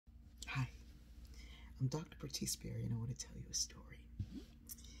I'm Dr. Bertice Berry, and I want to tell you a story.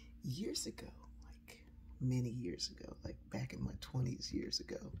 Years ago, like many years ago, like back in my 20s years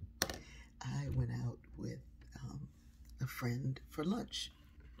ago, I went out with a friend for lunch.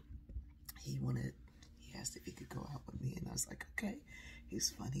 He asked if he could go out with me, and I was like, okay. He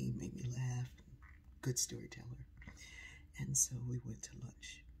was funny, he made me laugh, good storyteller. And so we went to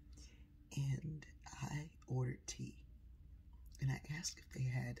lunch, and I ordered tea, and I asked if they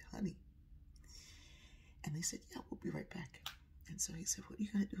had honey. And they said, yeah, we'll be right back. And so he said, what are you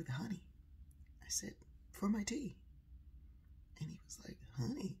going to do with the honey? I said, for my tea. And he was like,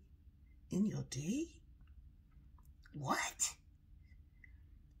 honey in your tea? What?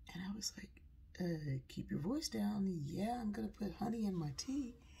 And I was like, keep your voice down. Yeah, I'm going to put honey in my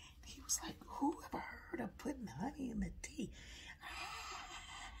tea. And he was like, who ever heard of putting honey in the tea?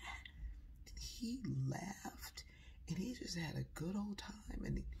 And he laughed, and he just had a good old time.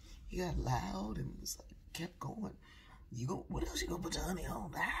 And he got loud and was like, kept going. What else you gonna put the honey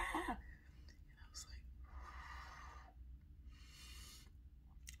on? And I was like,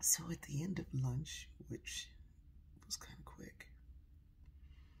 so at the end of lunch, which was kind of quick,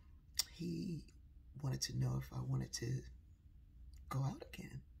 he wanted to know if I wanted to go out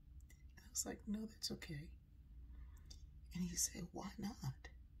again. And I was like, no, that's okay. And he said, why not?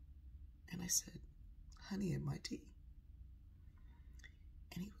 And I said, honey in my tea.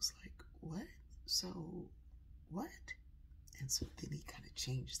 And he was like, what? So, what? And so then he kind of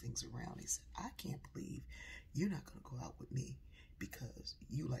changed things around. He said, I can't believe you're not going to go out with me because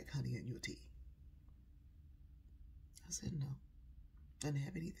you like honey in your tea. I said, no. Doesn't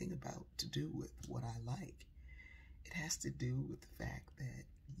have anything to do with what I like. It has to do with the fact that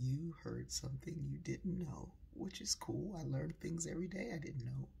you heard something you didn't know, which is cool. I learn things every day I didn't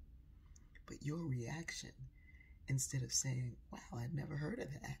know. But your reaction, instead of saying, wow, I'd never heard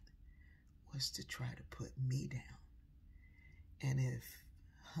of that, was to try to put me down. And if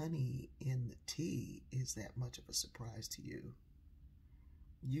honey in the tea is that much of a surprise to you,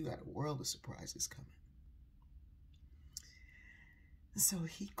 you got a world of surprises coming. So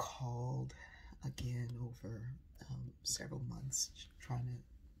he called again over several months, trying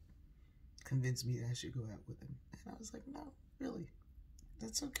to convince me that I should go out with him. And I was like, no, really,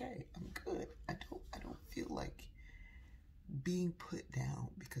 that's okay. I'm good. I don't feel like being put down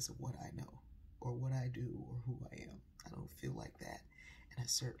because of what I know or what I do or who I am. I don't feel like that. And I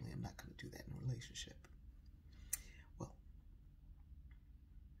certainly am not going to do that in a relationship. Well,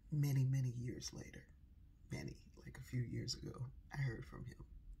 many, many years later, like a few years ago, I heard from him.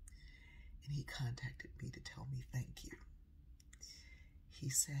 And he contacted me to tell me thank you. He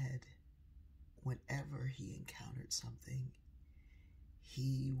said whenever he encountered something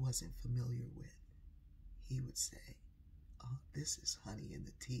he wasn't familiar with, he would say, oh, this is honey in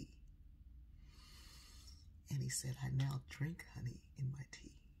the tea. And he said, I now drink honey in my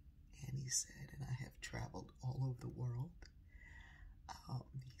tea. And he said, and I have traveled all over the world.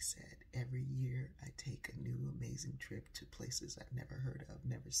 He said, every year I take a new amazing trip to places I've never heard of,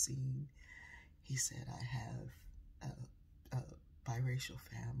 never seen. He said, I have a biracial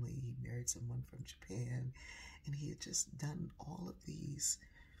family. He married someone from Japan. And he had just done all of these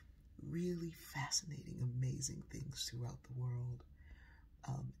really fascinating, amazing things throughout the world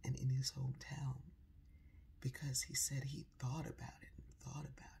and in his hometown, because he said he thought about it and thought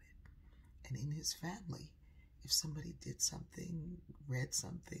about it. And in his family, if somebody did something, read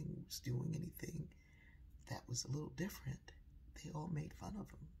something, was doing anything that was a little different, they all made fun of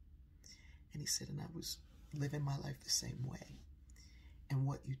him. And he said, and I was living my life the same way. And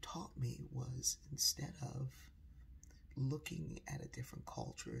what you taught me was, instead of looking at a different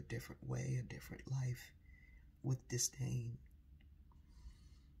culture, a different way, a different life with disdain,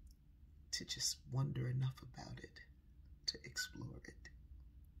 to just wonder enough about it to explore it.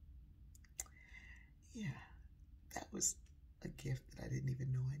 Yeah, that was a gift that I didn't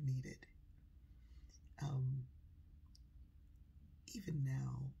even know I needed. Even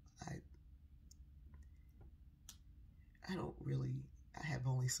now, I have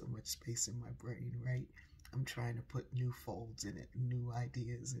only so much space in my brain, right? I'm trying to put new folds in it, new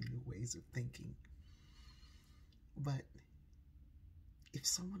ideas and new ways of thinking. But if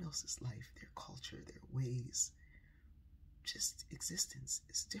someone else's life, their culture, their ways, just existence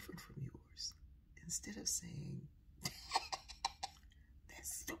is different from yours, instead of saying,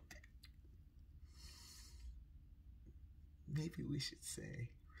 that's stupid, maybe we should say,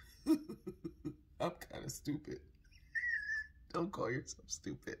 I'm kind of stupid. Don't call yourself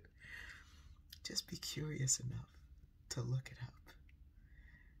stupid. Just be curious enough to look it up.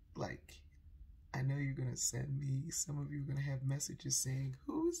 Like, I know you're going to send me, some of you are going to have messages saying,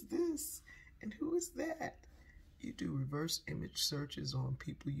 who is this? And who is that? You do reverse image searches on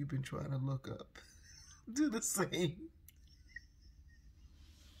people you've been trying to look up. Do the same.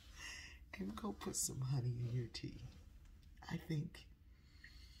 And go put some honey in your tea. I think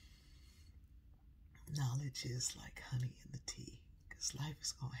knowledge is like honey in the tea, because life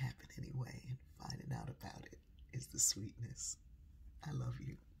is going to happen anyway, and finding out about it is the sweetness. I love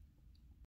you.